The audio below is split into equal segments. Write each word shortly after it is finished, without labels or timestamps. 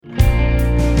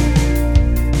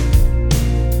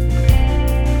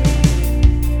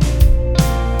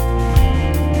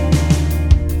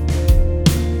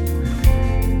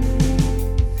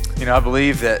I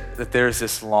believe that there's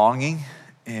this longing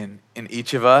in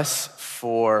each of us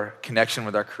for connection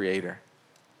with our Creator.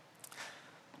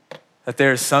 That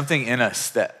there is something in us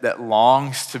that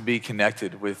longs to be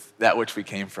connected with that which we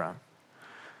came from.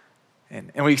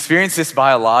 And we experience this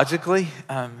biologically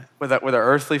with our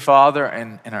earthly father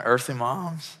and our earthly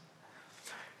moms.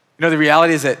 The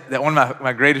reality is that one of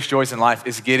my greatest joys in life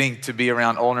is getting to be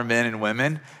around older men and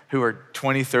women who are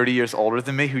 20, 30 years older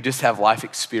than me, who just have life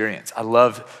experience. I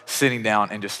love sitting down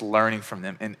and just learning from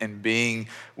them and being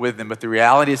with them. But the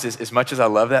reality is, as much as I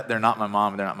love that, they're not my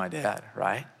mom, they're not my dad,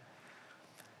 right?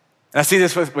 And I see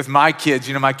this with my kids.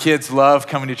 My kids love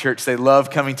coming to church. They love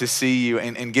coming to see you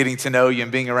and getting to know you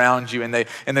and being around you. And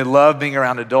they love being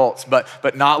around adults,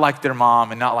 but not like their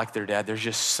mom and not like their dad. There's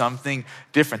just something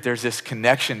different. There's this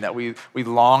connection that we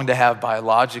long to have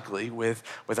biologically with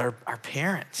our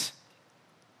parents.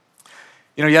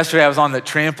 Yesterday I was on the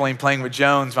trampoline playing with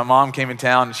Jones. My mom came in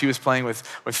town and she was playing with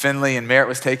Finley, and Merritt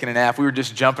was taking a nap. We were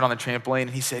just jumping on the trampoline,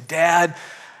 and he said, "Dad,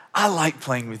 I like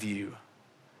playing with you.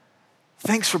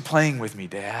 Thanks for playing with me,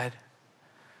 Dad."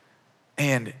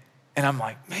 And I'm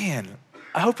like, man,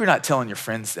 I hope you're not telling your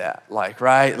friends that,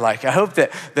 right? I hope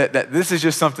that this is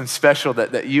just something special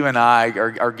that you and I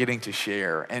are getting to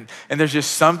share. And there's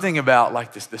just something about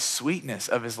the sweetness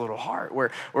of his little heart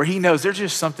where he knows there's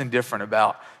just something different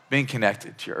about being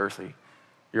connected to your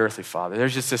earthly father.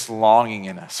 There's just this longing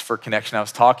in us for connection. I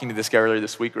was talking to this guy earlier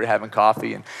this week. We were having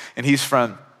coffee, and he's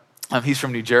from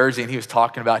New Jersey, and he was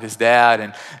talking about his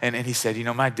dad, and he said,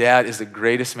 my dad is the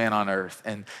greatest man on earth,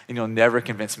 and you'll never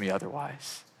convince me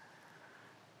otherwise,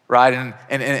 right?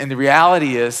 And the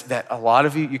reality is that a lot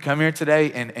of you come here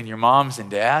today, and your moms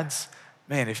and dads,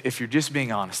 man, if you're just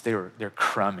being honest, they're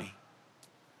crummy.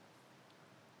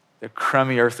 They're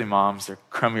crummy earthly moms, they're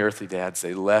crummy earthly dads.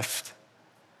 They left.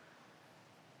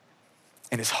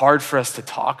 And it's hard for us to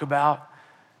talk about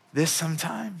this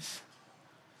sometimes.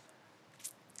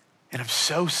 And I'm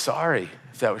so sorry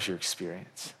if that was your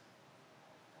experience.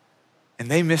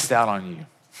 And they missed out on you.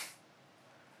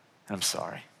 And I'm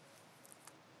sorry.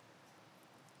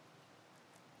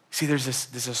 See, there's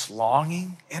this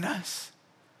longing in us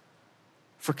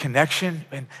for connection.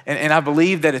 And I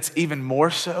believe that it's even more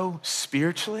so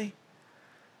spiritually.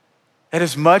 That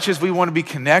as much as we want to be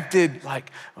connected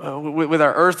with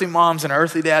our earthly moms and our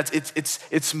earthly dads,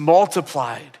 it's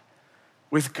multiplied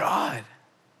with God.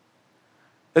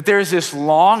 That there is this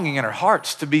longing in our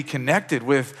hearts to be connected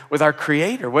with our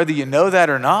Creator, whether you know that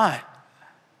or not.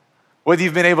 Whether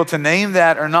you've been able to name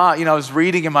that or not. I was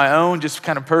reading in my own, just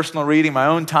kind of personal reading, my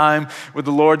own time with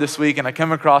the Lord this week, and I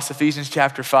come across Ephesians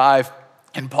chapter 5,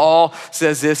 and Paul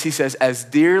says this, he says, "As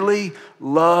dearly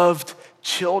loved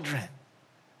children."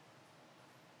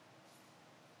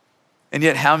 And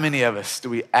yet, how many of us do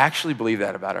we actually believe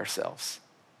that about ourselves?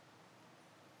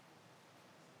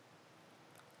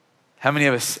 How many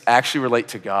of us actually relate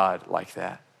to God like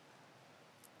that?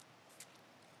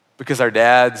 Because our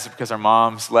dads, because our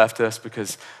moms left us,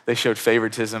 because they showed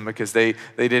favoritism, because they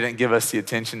didn't give us the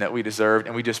attention that we deserved,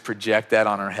 and we just project that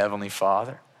on our Heavenly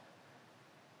Father.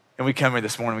 And we come here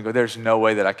this morning and we go, there's no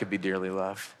way that I could be dearly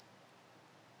loved.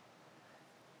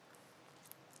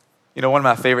 One of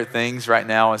my favorite things right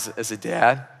now as a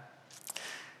dad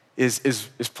is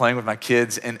playing with my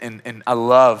kids, and I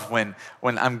love when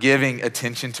I'm giving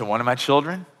attention to one of my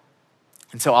children.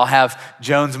 And so I'll have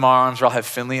Jones in my arms, or I'll have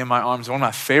Finley in my arms. One of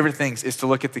my favorite things is to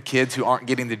look at the kids who aren't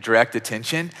getting the direct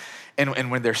attention,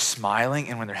 and when they're smiling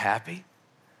and when they're happy.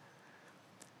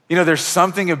 There's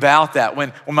something about that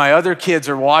when my other kids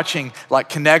are watching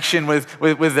connection with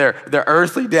their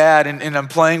earthly dad, and I'm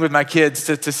playing with my kids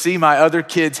to see my other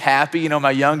kids happy.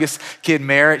 My youngest kid,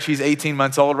 Merritt, she's 18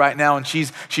 months old right now, and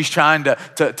she's trying to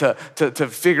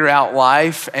figure out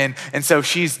life. And so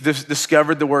she's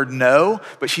discovered the word no,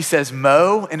 but she says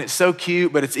mo, and it's so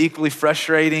cute, but it's equally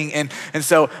frustrating. And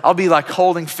so I'll be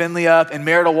holding Finley up, and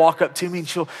Merritt will walk up to me and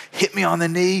she'll hit me on the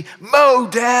knee. "Mo,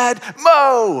 Dad,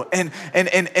 mo."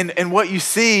 And what you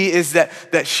see is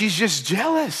that she's just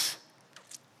jealous.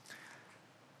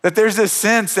 That there's this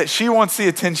sense that she wants the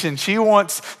attention, she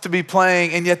wants to be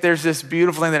playing, and yet there's this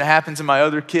beautiful thing that happens in my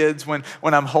other kids when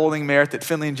I'm holding Merritt, that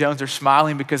Finley and Jones are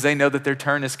smiling because they know that their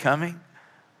turn is coming.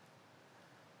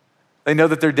 They know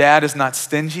that their dad is not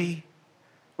stingy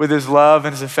with his love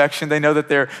and his affection. They know that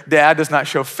their dad does not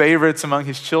show favorites among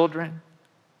his children.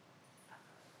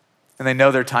 And they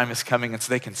know their time is coming, and so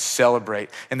they can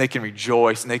celebrate, and they can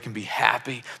rejoice, and they can be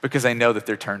happy because they know that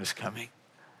their turn is coming.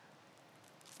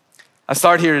 I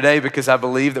start here today because I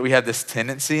believe that we have this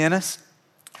tendency in us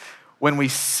when we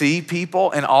see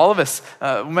people, and all of us,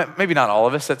 maybe not all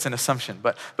of us, that's an assumption,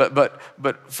 but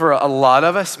for a lot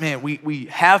of us, man, we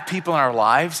have people in our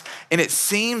lives, and it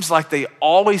seems like they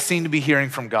always seem to be hearing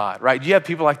from God, right? Do you have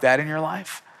people like that in your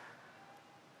life?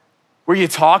 Where you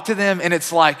talk to them and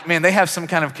it's like, man, they have some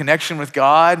kind of connection with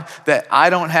God that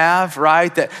I don't have,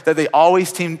 right? That they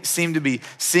always seem to be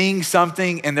seeing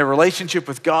something, and their relationship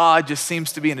with God just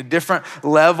seems to be in a different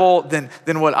level than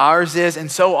what ours is.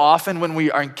 And so often when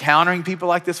we are encountering people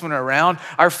like this, when we're around,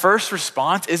 our first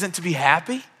response isn't to be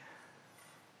happy.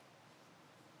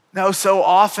 No, so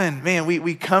often, man,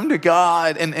 we come to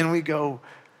God and we go,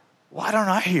 why don't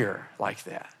I hear like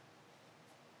that?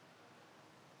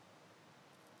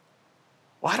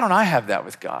 Why don't I have that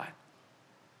with God?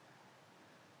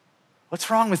 What's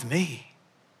wrong with me?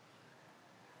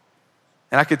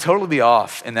 And I could totally be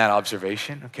off in that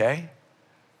observation, okay?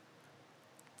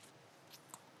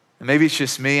 And maybe it's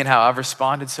just me and how I've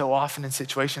responded so often in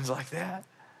situations like that.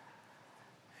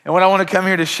 And what I want to come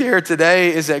here to share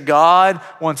today is that God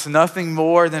wants nothing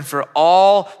more than for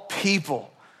all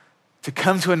people to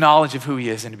come to a knowledge of who he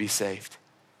is and to be saved.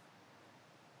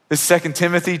 This 2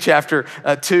 Timothy chapter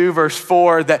 2, verse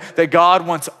 4, that God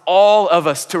wants all of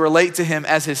us to relate to him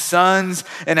as his sons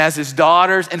and as his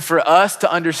daughters, and for us to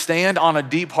understand on a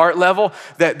deep heart level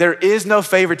that there is no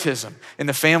favoritism in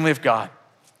the family of God.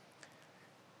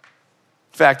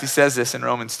 In fact, he says this in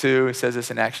Romans 2, he says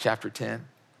this in Acts chapter 10.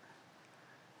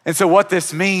 And so what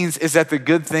this means is that the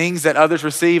good things that others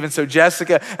receive, and so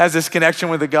Jessica has this connection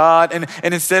with the God, and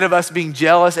instead of us being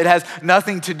jealous, it has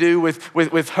nothing to do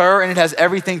with her, and it has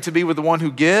everything to be with the one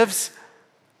who gives.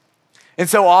 And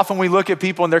so often we look at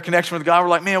people and their connection with God, we're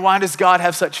like, man, why does God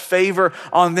have such favor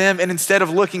on them? And instead of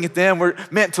looking at them, we're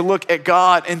meant to look at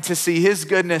God and to see his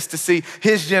goodness, to see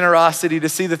his generosity, to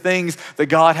see the things that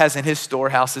God has in his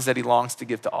storehouses that he longs to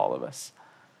give to all of us.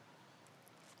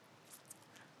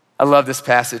 I love this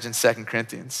passage in 2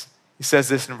 Corinthians. He says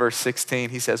this in verse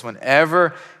 16. He says,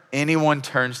 whenever anyone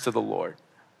turns to the Lord,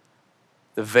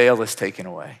 the veil is taken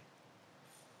away.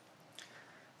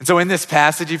 And so in this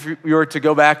passage, if you were to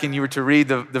go back and you were to read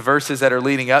the verses that are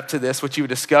leading up to this, what you would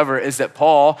discover is that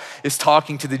Paul is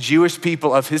talking to the Jewish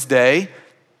people of his day,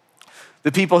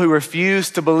 the people who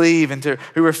refuse to believe and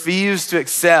who refuse to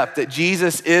accept that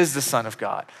Jesus is the Son of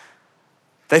God,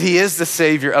 that he is the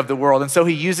Savior of the world. And so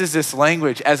he uses this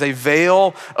language as a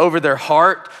veil over their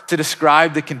heart to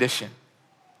describe the condition.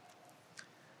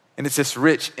 And it's this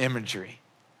rich imagery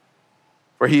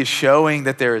where he is showing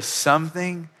that there is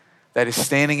something that is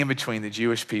standing in between the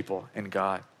Jewish people and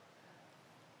God.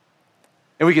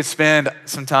 And we could spend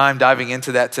some time diving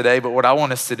into that today, but what I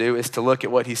want us to do is to look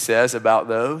at what he says about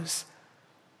those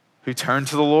who turn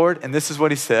to the Lord. And this is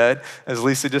what he said, as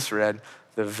Lisa just read,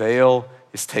 the veil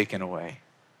is taken away.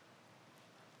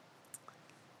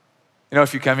 You know,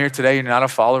 if you come here today, you're not a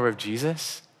follower of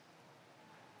Jesus,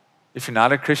 if you're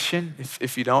not a Christian,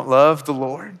 if you don't love the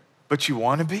Lord, but you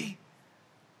want to be,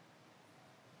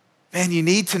 man, you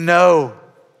need to know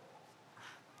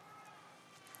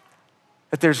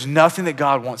that there's nothing that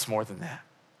God wants more than that.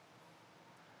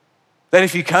 That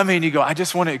if you come in and you go, I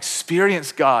just want to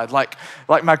experience God like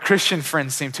my Christian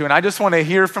friends seem to, and I just want to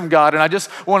hear from God, and I just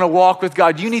want to walk with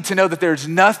God, you need to know that there's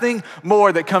nothing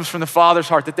more that comes from the Father's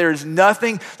heart, that there is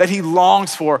nothing that he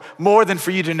longs for more than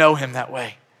for you to know him that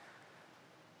way.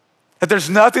 That there's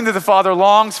nothing that the Father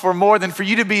longs for more than for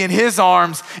you to be in his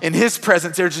arms, in his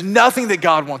presence. There's nothing that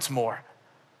God wants more.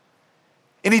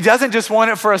 And he doesn't just want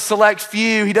it for a select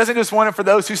few. He doesn't just want it for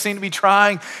those who seem to be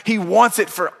trying. He wants it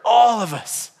for all of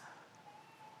us.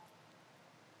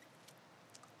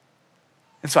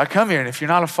 And so I come here, and if you're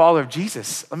not a follower of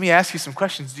Jesus, let me ask you some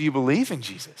questions. Do you believe in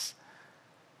Jesus?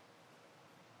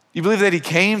 You believe that he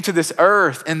came to this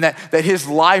earth and that his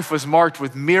life was marked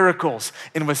with miracles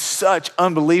and with such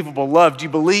unbelievable love? Do you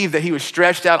believe that he was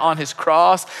stretched out on his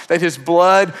cross, that his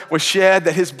blood was shed,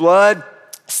 that his blood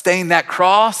stained that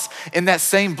cross, and that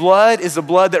same blood is the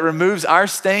blood that removes our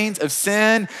stains of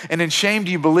sin and in shame?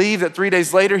 Do you believe that 3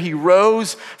 days later he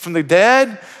rose from the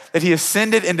dead, that he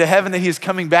ascended into heaven, that he is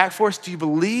coming back for us? Do you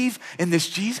believe in this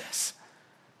Jesus?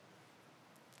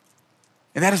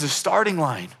 And that is a starting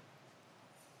line.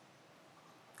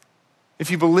 If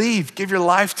you believe, give your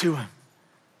life to him.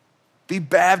 Be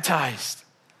baptized.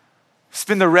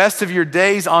 Spend the rest of your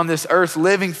days on this earth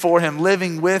living for him,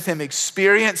 living with him.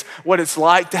 Experience what it's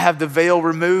like to have the veil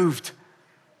removed,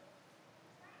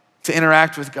 to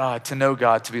interact with God, to know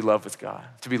God, to be loved with God,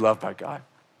 to be loved by God.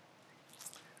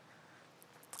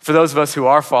 For those of us who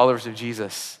are followers of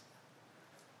Jesus,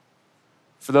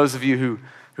 for those of you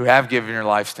who have given your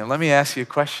lives to him, let me ask you a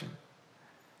question.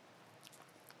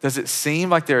 Does it seem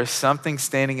like there is something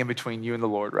standing in between you and the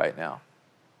Lord right now?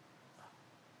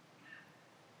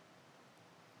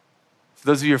 For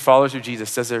those of you who are followers of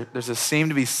Jesus, does there seem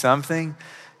to be something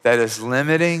that is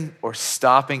limiting or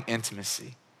stopping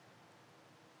intimacy,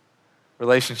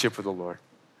 relationship with the Lord?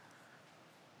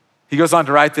 He goes on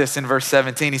to write this in verse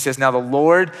 17. He says, now the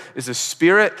Lord is a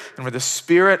spirit, and where the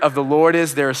spirit of the Lord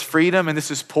is, there is freedom. And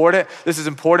this is important. This is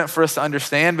important for us to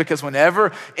understand, because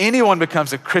whenever anyone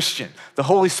becomes a Christian, the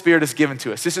Holy Spirit is given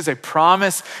to us. This is a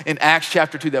promise in Acts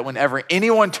chapter 2 that whenever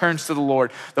anyone turns to the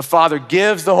Lord, the Father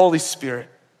gives the Holy Spirit.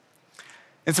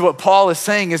 And so what Paul is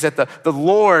saying is that the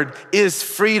Lord is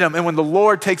freedom. And when the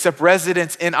Lord takes up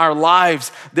residence in our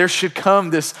lives, there should come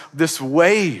this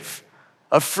wave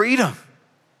of freedom.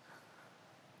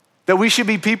 That we should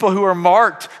be people who are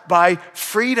marked by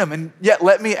freedom. And yet,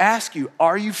 let me ask you,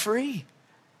 are you free?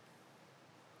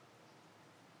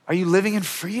 Are you living in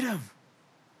freedom?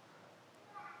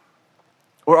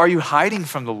 Or are you hiding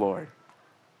from the Lord?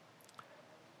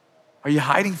 Are you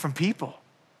hiding from people?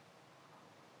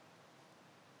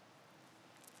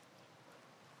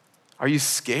 Are you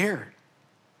scared?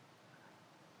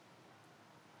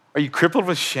 Are you crippled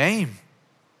with shame?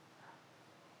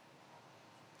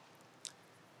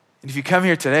 And if you come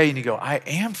here today and you go, I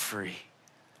am free.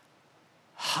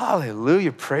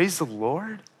 Hallelujah, praise the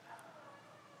Lord.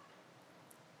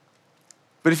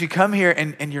 But if you come here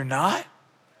and you're not,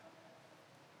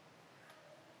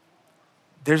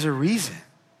 there's a reason.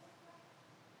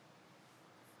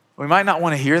 We might not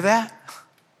want to hear that.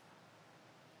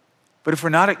 But if we're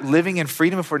not living in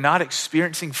freedom, if we're not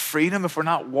experiencing freedom, if we're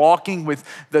not walking with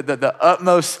the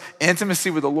utmost intimacy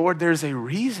with the Lord, there's a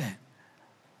reason.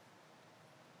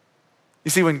 You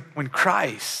see,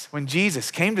 when Jesus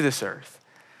came to this earth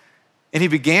and he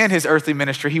began his earthly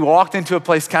ministry, he walked into a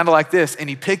place kind of like this, and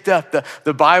he picked up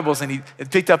the Bibles, and he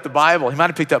picked up the Bible. He might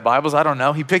have picked up Bibles, I don't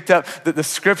know. He picked up the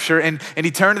scripture, and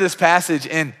he turned to this passage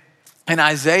in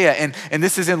Isaiah, and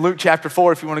this is in Luke chapter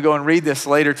 4, if you want to go and read this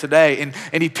later today.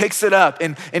 And he picks it up,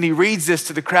 and he reads this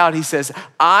to the crowd. He says,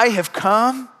 I have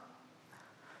come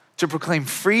to proclaim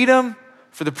freedom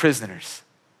for the prisoners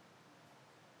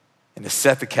and to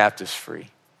set the captives free.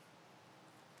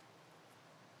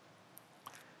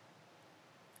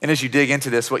 And as you dig into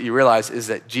this, what you realize is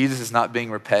that Jesus is not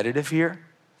being repetitive here.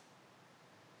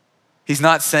 He's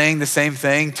not saying the same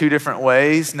thing two different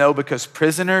ways. No, because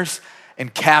prisoners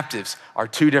and captives are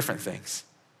two different things.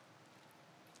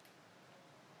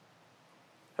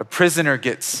 A prisoner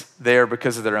gets there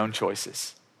because of their own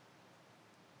choices.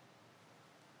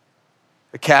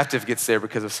 A captive gets there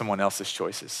because of someone else's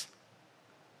choices.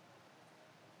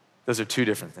 Those are two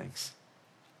different things.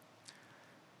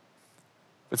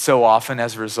 But so often,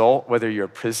 as a result, whether you're a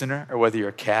prisoner or whether you're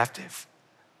a captive,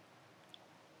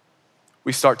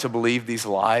 we start to believe these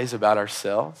lies about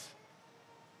ourselves,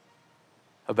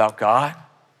 about God.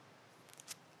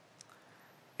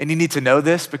 And you need to know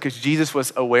this, because Jesus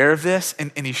was aware of this,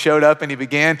 and he showed up and he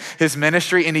began his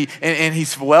ministry, and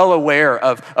he's well aware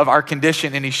of our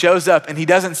condition. And he shows up and he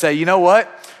doesn't say, you know what,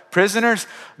 prisoners,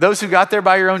 those who got there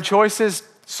by your own choices,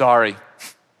 sorry.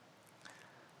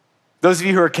 Those of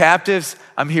you who are captives,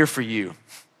 I'm here for you.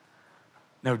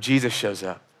 No, Jesus shows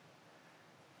up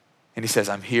and he says,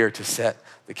 I'm here to set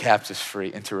the captives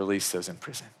free and to release those in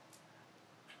prison.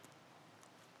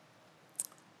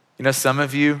 You know, some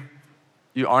of you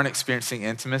aren't experiencing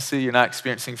intimacy. You're not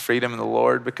experiencing freedom in the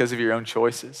Lord because of your own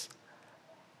choices,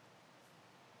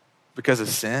 because of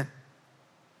sin.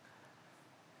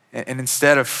 And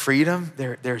instead of freedom,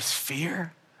 there's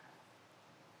fear.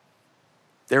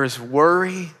 There is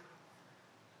worry.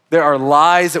 There are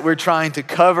lies that we're trying to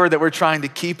cover, that we're trying to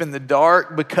keep in the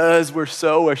dark because we're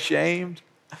so ashamed.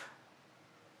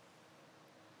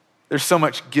 There's so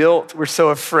much guilt. We're so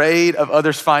afraid of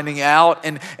others finding out.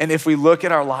 And if we look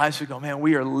at our lives, we go, man,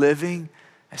 we are living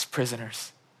as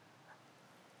prisoners.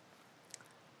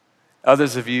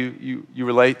 Others of you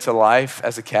relate to life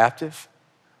as a captive.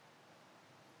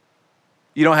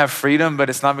 You don't have freedom, but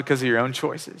it's not because of your own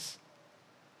choices.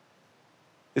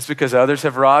 It's because others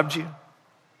have robbed you.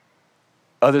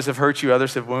 Others have hurt you.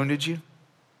 Others have wounded you.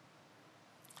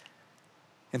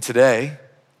 And today,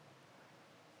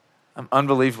 I'm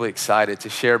unbelievably excited to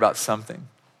share about something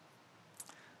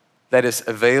that is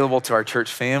available to our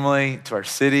church family, to our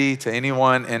city, to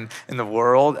anyone in the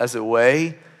world as a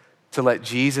way to let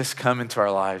Jesus come into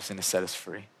our lives and to set us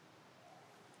free.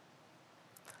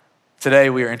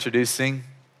 Today, we are introducing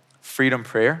Freedom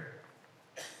Prayer.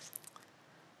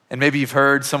 And maybe you've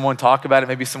heard someone talk about it,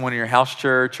 maybe someone in your house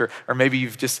church, or maybe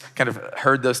you've just kind of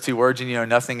heard those two words and you know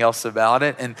nothing else about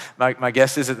it. And my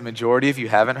guess is that the majority of you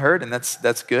haven't heard, and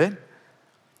that's good.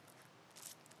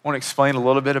 I want to explain a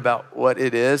little bit about what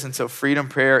it is. And so Freedom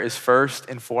Prayer is first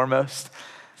and foremost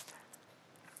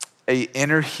a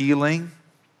inner healing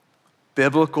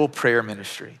biblical prayer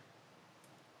ministry.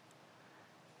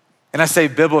 And I say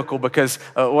biblical because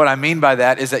what I mean by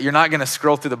that is that you're not going to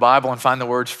scroll through the Bible and find the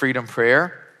words freedom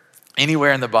prayer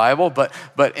anywhere in the Bible, but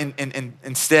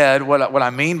instead what I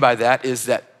mean by that is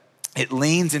that it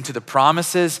leans into the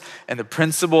promises and the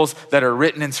principles that are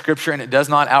written in Scripture, and it does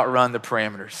not outrun the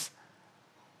parameters.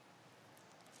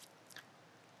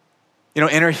 You know,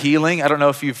 inner healing, I don't know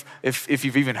if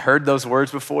you've even heard those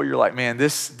words before. You're like, man,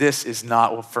 this is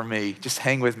not for me. Just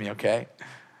hang with me, okay?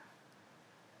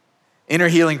 Inner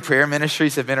healing prayer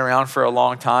ministries have been around for a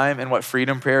long time, and what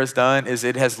Freedom Prayer has done is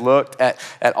it has looked at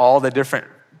all the different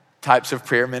types of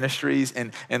prayer ministries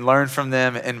and learned from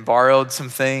them and borrowed some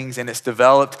things, and it's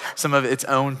developed some of its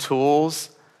own tools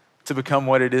to become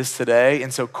what it is today.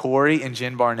 And so Corey and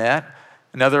Jen Barnett,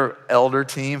 another elder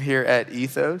team here at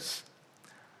Ethos,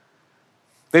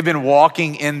 they've been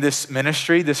walking in this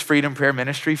ministry, this Freedom Prayer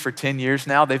ministry, for 10 years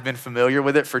now. They've been familiar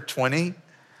with it for 20.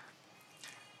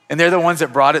 And they're the ones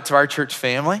that brought it to our church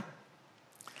family.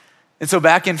 And so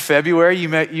back in February, you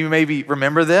maybe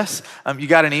remember this. You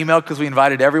got an email because we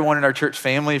invited everyone in our church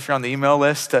family, if you're on the email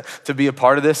list, to be a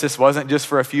part of this. This wasn't just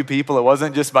for a few people. It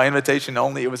wasn't just by invitation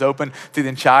only. It was open to the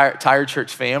entire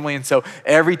church family. And so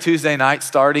every Tuesday night,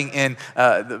 starting in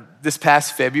this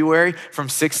past February, from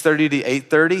 6:30 to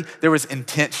 8:30, there was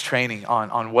intense training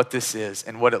on what this is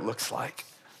and what it looks like.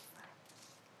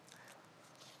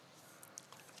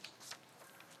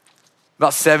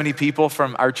 About 70 people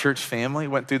from our church family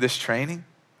went through this training.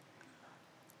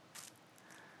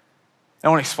 I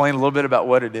want to explain a little bit about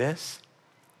what it is,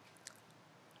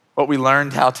 what we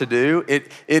learned how to do.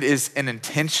 It is an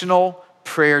intentional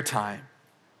prayer time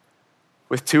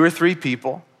with 2 or 3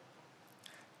 people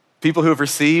who have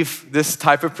received this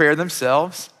type of prayer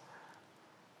themselves.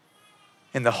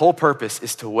 And the whole purpose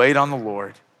is to wait on the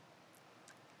Lord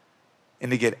and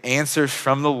to get answers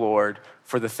from the Lord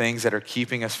for the things that are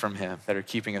keeping us from Him, that are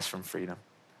keeping us from freedom.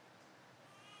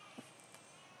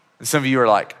 And some of you are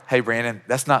like, hey, Brandon,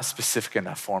 that's not specific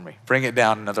enough for me. Bring it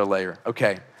down another layer.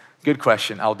 Okay, good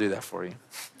question. I'll do that for you.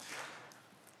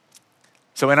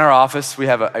 So in our office, we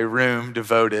have a room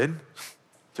devoted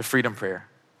to freedom prayer.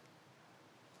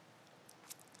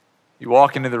 You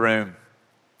walk into the room,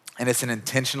 and it's an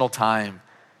intentional time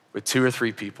with 2 or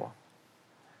 3 people,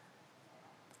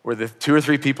 where the 2 or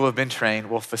 3 people who have been trained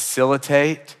will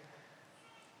facilitate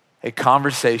a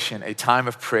conversation, a time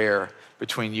of prayer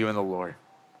between you and the Lord.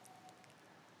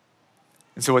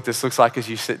 And so what this looks like is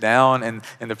you sit down and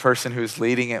the person who's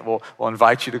leading it will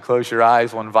invite you to close your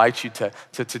eyes, will invite you to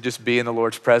just be in the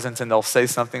Lord's presence, and they'll say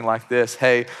something like this: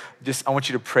 hey, I want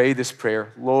you to pray this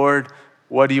prayer. Lord,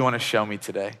 what do you want to show me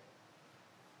today?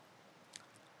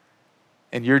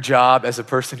 And your job as a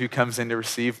person who comes in to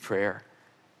receive prayer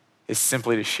is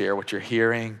simply to share what you're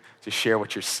hearing, to share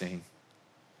what you're seeing.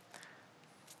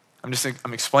 I'm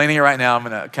explaining it right now. I'm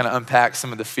gonna kind of unpack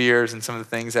some of the fears and some of the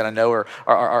things that I know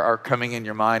are coming in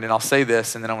your mind. And I'll say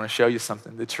this, and then I want to show you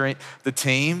something. The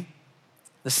team,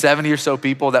 the 70 or so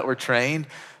people that were trained,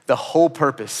 the whole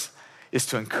purpose is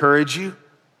to encourage you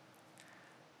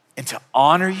and to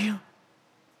honor you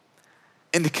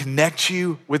and to connect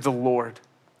you with the Lord.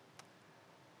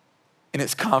 And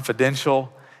it's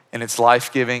confidential, and it's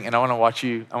life-giving. And I want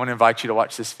to invite you to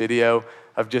watch this video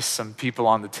of just some people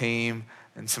on the team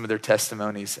and some of their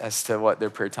testimonies as to what their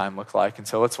prayer time looked like. And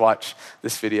so let's watch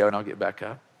this video, and I'll get back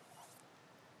up.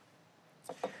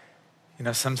 You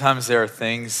know, sometimes there are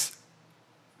things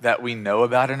that we know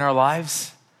about in our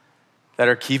lives that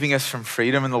are keeping us from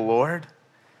freedom in the Lord,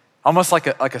 almost like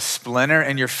a splinter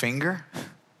in your finger.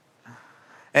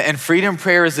 And freedom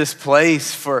prayer is this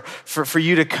place for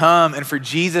you to come and for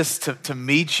Jesus to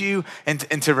meet you and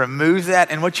to remove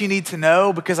that. And what you need to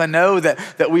know, because I know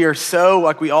that we are so,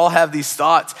 like, we all have these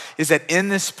thoughts, is that in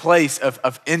this place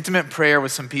of intimate prayer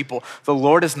with some people, the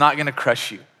Lord is not gonna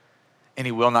crush you and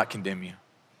He will not condemn you.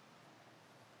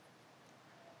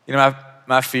 You know,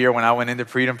 my fear when I went into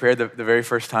freedom prayer the very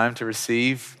first time to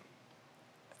receive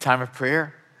a time of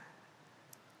prayer,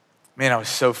 man, I was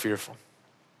so fearful.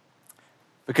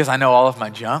 Because I know all of my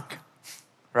junk,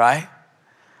 right?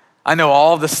 I know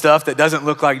all of the stuff that doesn't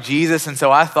look like Jesus. And so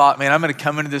I thought, man, I'm gonna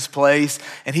come into this place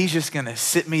and He's just gonna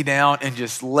sit me down and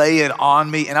just lay it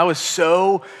on me. And I was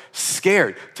so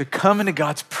scared to come into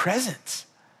God's presence.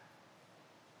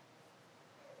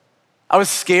 I was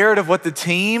scared of what the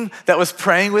team that was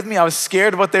praying with me, I was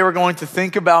scared of what they were going to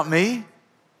think about me.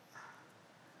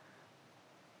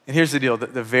 And here's the deal,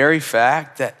 the very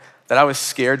fact that I was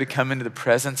scared to come into the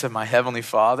presence of my Heavenly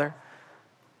Father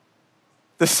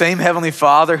The same Heavenly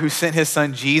Father who sent his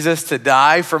son Jesus to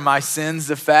die for my sins,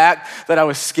 the fact that I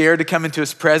was scared to come into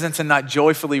his presence and not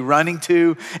joyfully running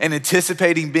to and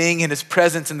anticipating being in his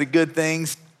presence and the good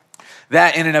things,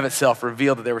 that in and of itself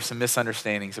revealed that there were some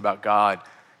misunderstandings about God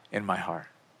in my heart.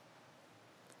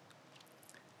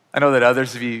 I know that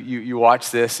others of you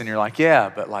watch this and you're like, yeah,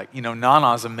 but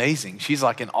Nana's amazing. She's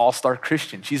like an all-star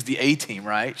Christian. She's the A-team,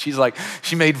 right? She's like,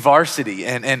 she made varsity.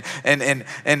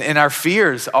 And our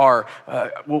fears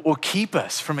will keep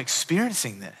us from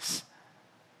experiencing this.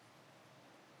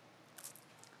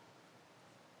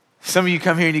 Some of you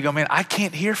come here and you go, man, I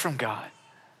can't hear from God.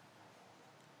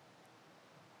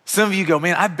 Some of you go,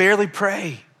 man, I barely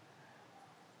pray.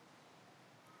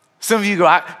 Some of you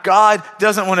go, God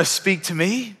doesn't want to speak to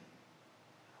me.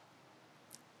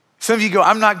 Some of you go,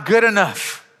 I'm not good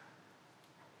enough.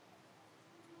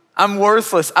 I'm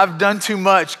worthless. I've done too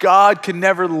much. God could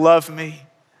never love me.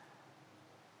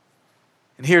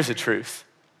 And here's the truth.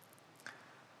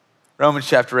 Romans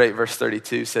chapter 8, verse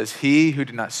 32 says, he who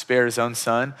did not spare his own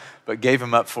son, but gave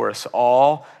him up for us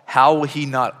all, how will he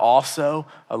not also,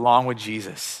 along with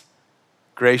Jesus,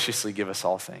 graciously give us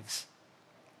all things?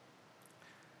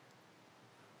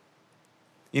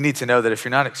 You need to know that if you're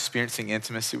not experiencing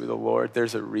intimacy with the Lord,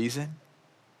 there's a reason.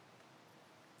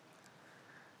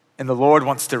 And the Lord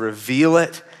wants to reveal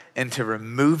it and to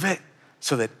remove it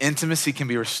so that intimacy can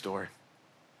be restored.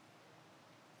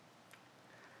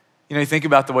 You think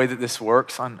about the way that this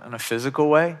works on a physical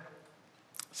way.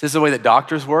 This is the way that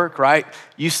doctors work, right?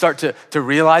 You start to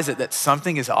realize that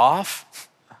something is off.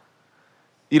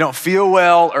 You don't feel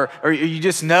well, or you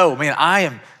just know,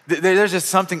 man, there's just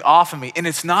something off of me. And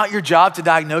it's not your job to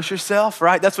diagnose yourself,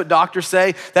 right? That's what doctors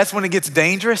say. That's when it gets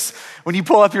dangerous. When you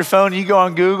pull up your phone and you go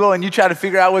on Google and you try to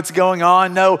figure out what's going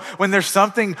on. No, when there's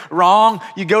something wrong,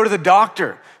 you go to the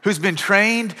doctor who's been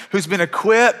trained, who's been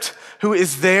equipped, who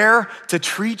is there to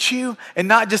treat you and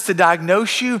not just to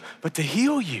diagnose you, but to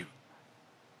heal you.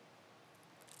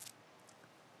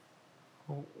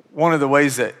 One of the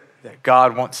ways that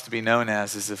God wants to be known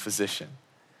as is a physician.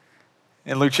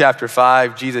 In Luke chapter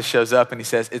 5, Jesus shows up and he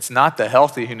says, it's not the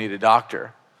healthy who need a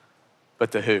doctor,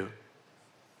 but the who?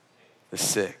 The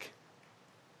sick.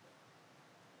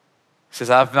 He says,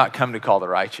 I've not come to call the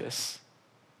righteous.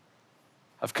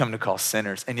 I've come to call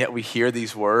sinners. And yet we hear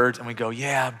these words and we go,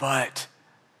 yeah, but.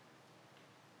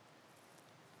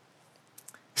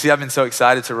 See, I've been so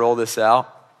excited to roll this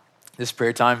out, this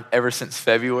prayer time, ever since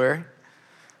February.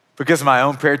 Because of my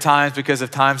own prayer times, because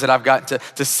of times that I've gotten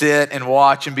to sit and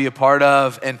watch and be a part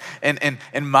of. And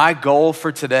my goal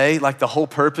for today, like the whole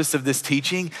purpose of this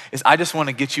teaching, is I just want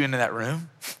to get you into that room.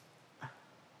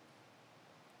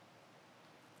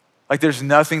 Like there's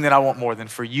nothing that I want more than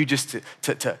for you just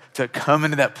to come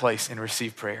into that place and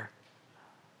receive prayer.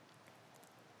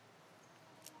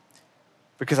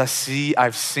 Because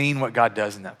I've seen what God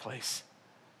does in that place.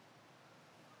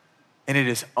 And it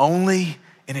is all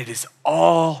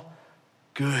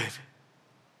good.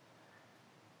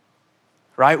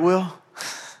 Right, Will?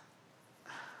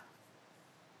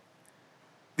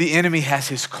 The enemy has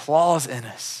his claws in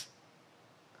us.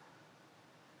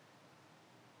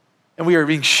 And we are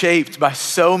being shaped by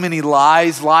so many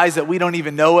lies that we don't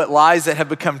even know it, lies that have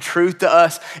become truth to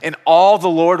us. And all the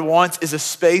Lord wants is a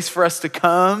space for us to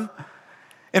come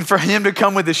and for him to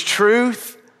come with his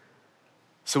truth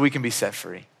so we can be set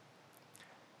free.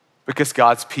 Because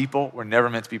God's people were never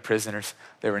meant to be prisoners.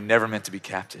 They were never meant to be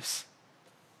captives.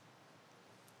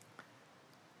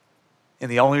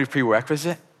 And the only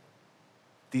prerequisite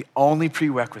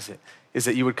is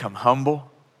that you would come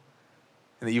humble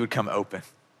and that you would come open.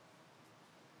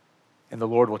 And the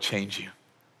Lord will change you.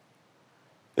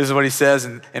 This is what he says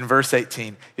in verse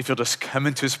 18. If you'll just come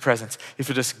into his presence, if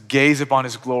you'll just gaze upon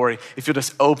his glory, if you'll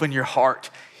just open your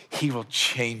heart, he will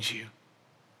change you.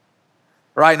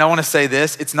 Right, and I want to say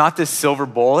this, it's not this silver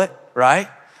bullet, right?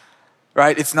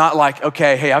 Right, it's not like,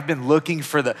 okay, hey, I've been looking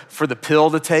for the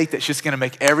pill to take that's just gonna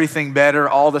make everything better,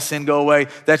 all the sin go away.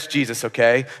 That's Jesus,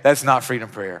 okay? That's not freedom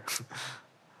prayer.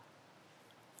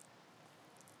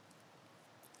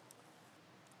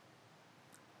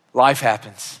 Life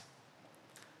happens.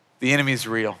 The enemy is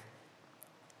real.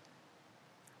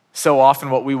 So often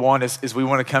what we want is we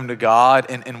want to come to God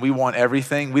and we want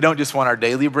everything. We don't just want our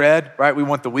daily bread, right? We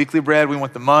want the weekly bread, we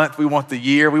want the month, we want the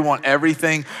year, we want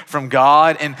everything from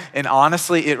God. And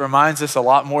honestly, it reminds us a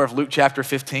lot more of Luke chapter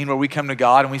 15 where we come to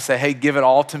God and we say, hey, give it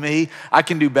all to me. I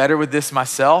can do better with this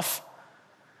myself.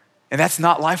 And that's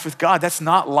not life with God. That's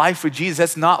not life with Jesus.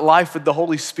 That's not life with the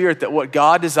Holy Spirit. That what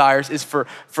God desires is for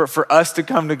us to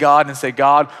come to God and say,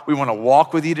 God, we want to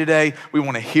walk with you today. We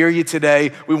want to hear you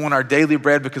today. We want our daily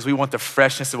bread because we want the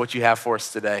freshness of what you have for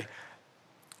us today.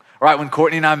 All right, when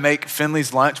Courtney and I make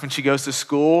Finley's lunch when she goes to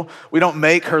school, we don't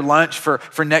make her lunch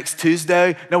for next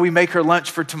Tuesday. No, we make her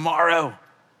lunch for tomorrow.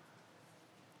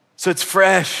 So it's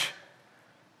fresh.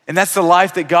 And that's the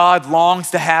life that God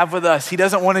longs to have with us. He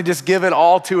doesn't want to just give it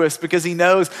all to us because he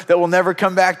knows that we'll never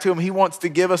come back to him. He wants to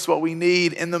give us what we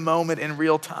need in the moment, in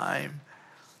real time.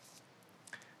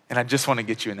 And I just want to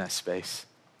get you in that space.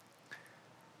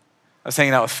 I was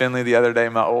hanging out with Finley the other day,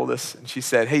 my oldest, and she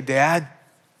said, hey, Dad,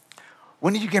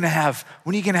 when are you gonna have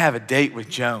a date with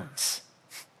Jones?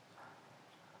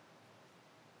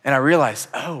 And I realized,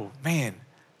 oh man,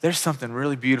 there's something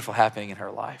really beautiful happening in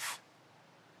her life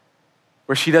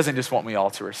where she doesn't just want me all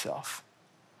to herself.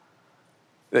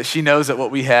 That she knows that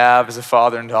what we have is a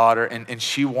father and daughter, and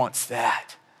she wants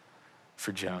that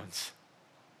for Jones.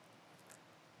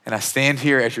 And I stand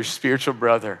here as your spiritual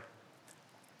brother,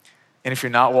 and if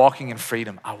you're not walking in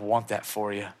freedom, I want that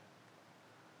for you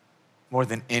more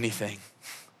than anything.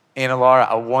 Anna Laura,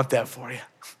 I want that for you.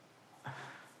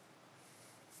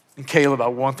 And Caleb, I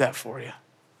want that for you.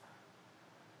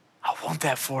 I want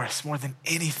that for us more than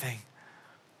anything.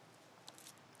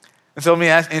 And so let me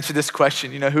answer this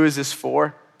question. Who is this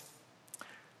for?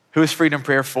 Who is Freedom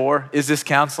Prayer for? Is this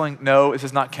counseling? No, this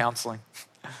is not counseling.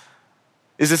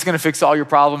 Is this gonna fix all your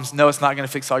problems? No, it's not gonna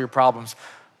fix all your problems.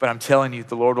 But I'm telling you,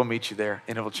 the Lord will meet you there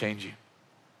and it will change you.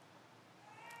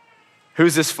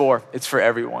 Who's this for? It's for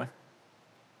everyone.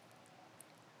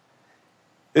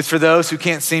 It's for those who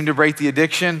can't seem to break the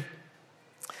addiction.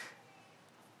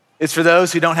 It's for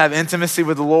those who don't have intimacy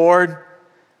with the Lord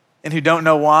and who don't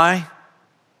know why.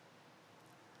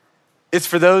 It's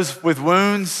for those with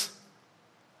wounds.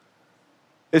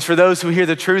 It's for those who hear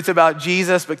the truth about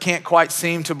Jesus but can't quite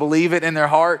seem to believe it in their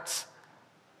hearts.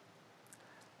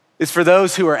 It's for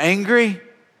those who are angry.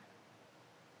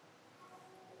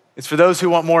 It's for those who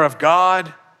want more of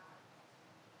God.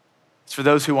 It's for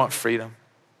those who want freedom.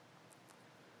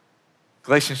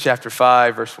 Galatians chapter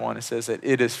 5, verse 1, it says that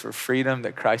it is for freedom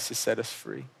that Christ has set us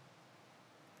free.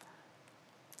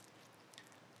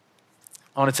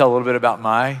 I want to tell a little bit about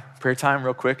my prayer time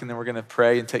real quick, and then we're going to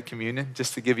pray and take communion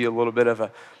just to give you a little bit of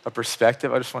a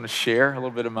perspective. I just want to share a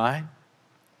little bit of mine.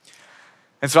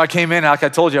 And so I came in, like I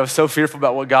told you, I was so fearful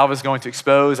about what God was going to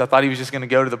expose. I thought he was just going to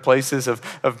go to the places of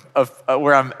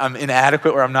where I'm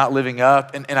inadequate, where I'm not living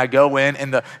up. And I go in,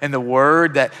 and the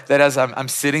word that as I'm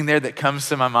sitting there that comes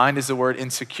to my mind is the word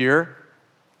insecure.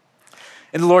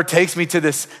 And the Lord takes me to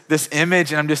this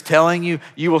image, and I'm just telling you,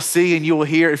 you will see and you will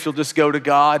hear if you'll just go to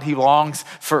God. He longs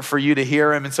for you to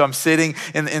hear him. And so I'm sitting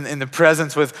in the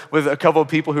presence with a couple of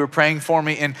people who are praying for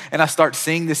me, and I start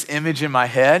seeing this image in my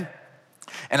head.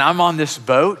 And I'm on this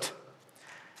boat,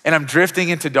 and I'm drifting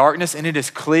into darkness, and it is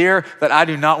clear that I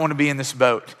do not want to be in this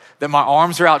boat, that my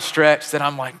arms are outstretched, that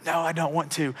I'm like, no, I don't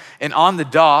want to. And on the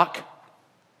dock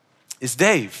is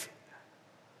Dave.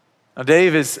 Now,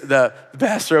 Dave is the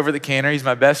pastor over at the Cannery. He's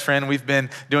my best friend. We've been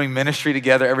doing ministry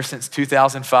together ever since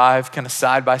 2005, kind of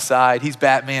side by side. He's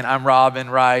Batman, I'm Robin,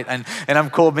 right? And I'm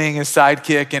cool being his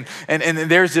sidekick. And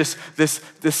there's this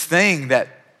thing that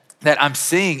I'm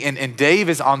seeing, and Dave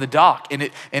is on the dock,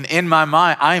 and in my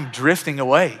mind, I am drifting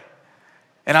away.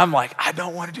 And I'm like, I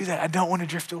don't want to do that. I don't want to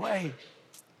drift away.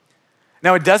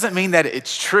 Now, it doesn't mean that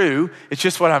it's true. It's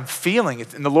just what I'm feeling.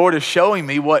 And the Lord is showing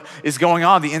me what is going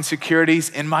on, the insecurities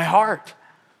in my heart.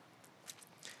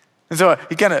 And so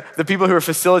the people who are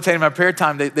facilitating my prayer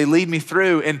time, they lead me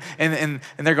through, and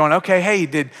they're going, okay,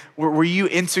 hey, were you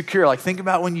insecure? Like, think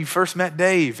about when you first met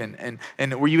Dave, and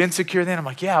were you insecure then? I'm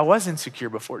like, yeah, I was insecure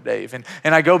before Dave.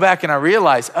 And I go back and I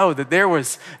realize, that there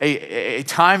was a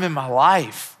time in my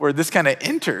life where this kind of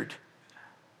entered.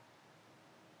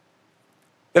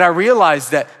 That I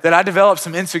realized that I developed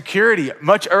some insecurity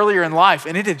much earlier in life,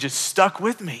 and it had just stuck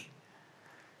with me.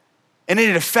 And it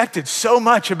had affected so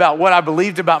much about what I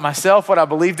believed about myself, what I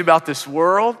believed about this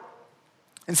world.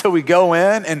 And so we go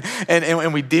in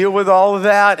and we deal with all of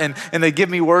that, and they give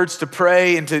me words to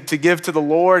pray and to give to the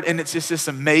Lord. And it's just this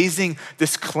amazing,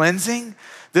 this cleansing,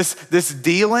 this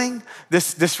dealing,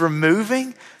 this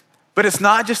removing. But it's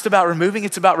not just about removing,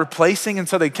 it's about replacing. And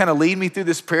so they kind of lead me through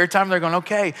this prayer time. They're going,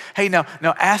 okay, hey, now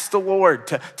ask the Lord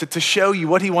to show you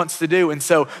what he wants to do. And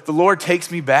so the Lord takes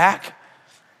me back,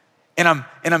 and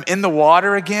I'm in the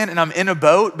water again, and I'm in a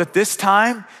boat. But this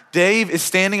time, Dave is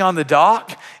standing on the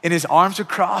dock, and his arms are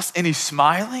crossed, and he's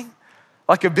smiling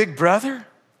like a big brother.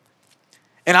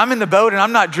 And I'm in the boat and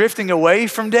I'm not drifting away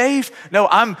from Dave. No,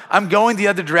 I'm going the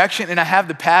other direction and I have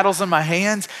the paddles in my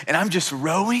hands and I'm just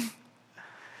rowing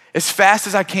as fast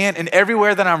as I can. And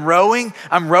everywhere that I'm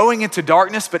rowing into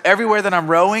darkness, but everywhere that I'm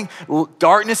rowing,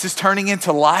 darkness is turning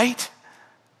into light.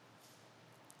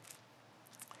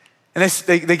 And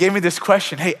they gave me this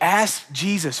question, hey, ask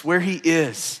Jesus where he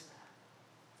is.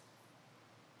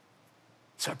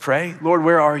 So I pray, Lord,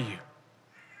 where are you?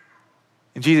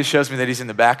 And Jesus shows me that he's in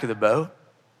the back of the boat.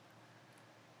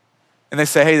 And they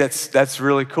say, hey, that's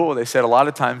really cool. They said a lot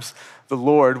of times the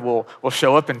Lord will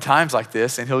show up in times like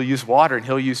this and he'll use water and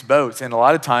he'll use boats. And a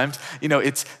lot of times,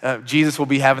 it's Jesus will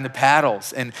be having the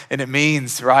paddles. And it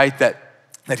means, right,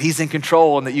 that he's in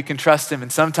control and that you can trust him. And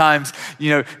sometimes,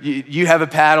 you have a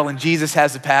paddle and Jesus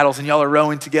has the paddles and y'all are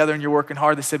rowing together and you're working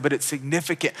hard. They said, but it's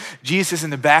significant. Jesus is in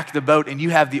the back of the boat and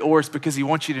you have the oars because he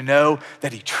wants you to know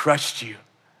that he trusts you.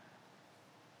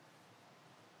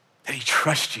 That he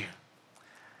trusts you.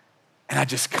 And I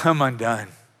just come undone.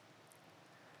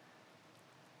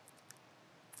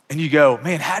 And you go,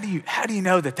 man, how do you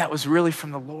know that was really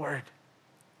from the Lord?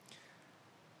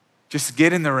 Just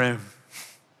get in the room.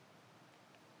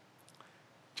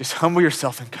 Just humble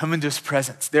yourself and come into his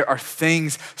presence. There are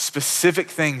things, specific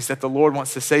things that the Lord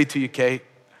wants to say to you, Kate.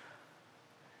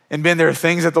 And Ben, there are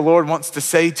things that the Lord wants to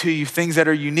say to you, things that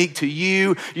are unique to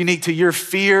you, unique to your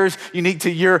fears, unique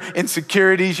to your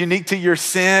insecurities, unique to your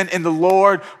sin. And the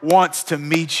Lord wants to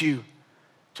meet you,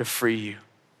 to free you.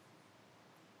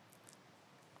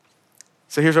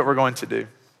 So here's what we're going to do.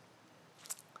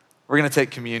 We're going to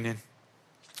take communion.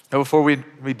 But before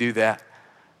we do that,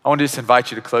 I want to just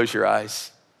invite you to close your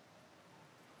eyes.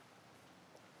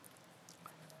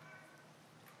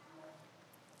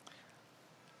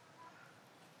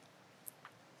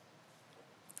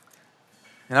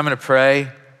 And I'm going to pray,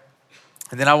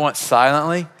 and then I want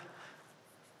silently,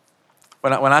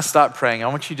 when I stop praying, I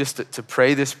want you just to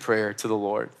pray this prayer to the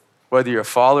Lord, whether you're a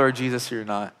follower of Jesus or you're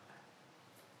not.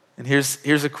 And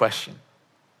here's a question.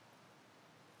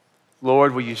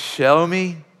 Lord, will you show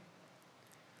me?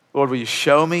 Lord, will you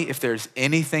show me if there's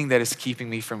anything that is keeping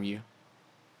me from you?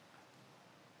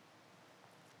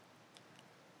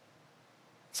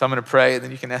 So I'm going to pray, and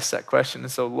then you can ask that question.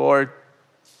 And so, Lord,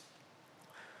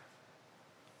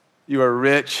 you are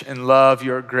rich in love.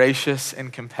 You are gracious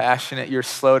and compassionate. You're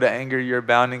slow to anger. You're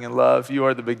abounding in love. You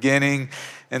are the beginning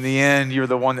and the end. You're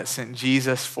the one that sent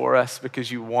Jesus for us because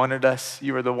you wanted us.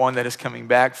 You are the one that is coming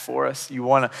back for us. You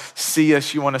want to see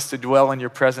us. You want us to dwell in your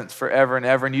presence forever and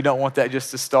ever. And you don't want that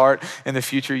just to start in the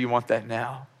future. You want that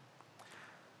now.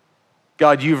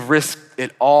 God, you've risked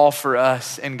it all for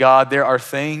us. And God, there are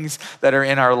things that are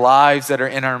in our lives, that are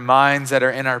in our minds, that are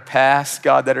in our past,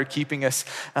 God, that are keeping us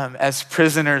as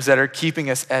prisoners, that are keeping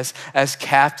us as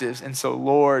captives. And so,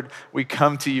 Lord, we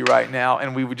come to you right now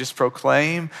and we would just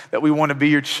proclaim that we want to be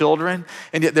your children.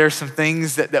 And yet there are some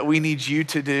things that we need you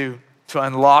to do to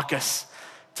unlock us,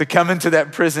 to come into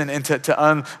that prison and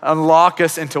to unlock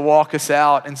us and to walk us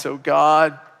out. And so,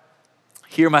 God,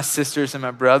 hear my sisters and my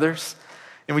brothers.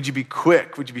 And would you be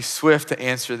quick, would you be swift to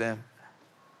answer them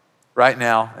right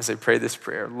now as I pray this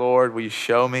prayer? Lord, will you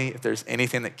show me if there's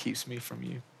anything that keeps me from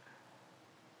you?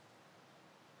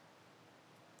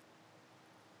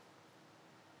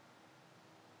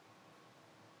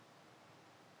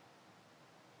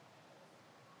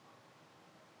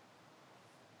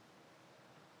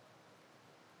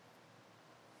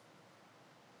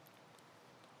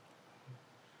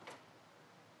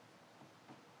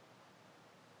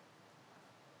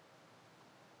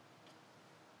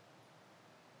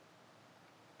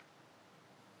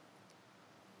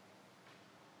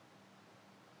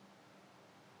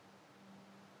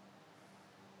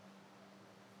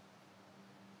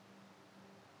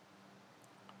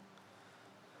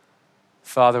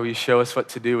 Father, will you show us what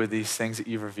to do with these things that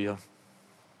you've revealed?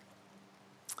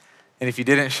 And if you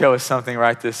didn't show us something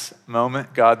right this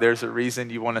moment, God, there's a reason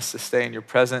you want us to stay in your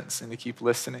presence and to keep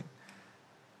listening.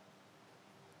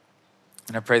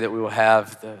 And I pray that we will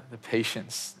have the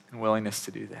patience and willingness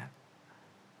to do that.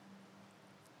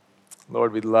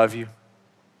 Lord, we love you.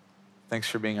 Thanks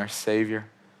for being our Savior,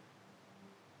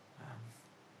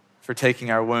 for taking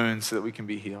our wounds so that we can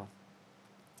be healed.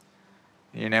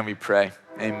 In your name we pray,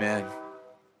 amen.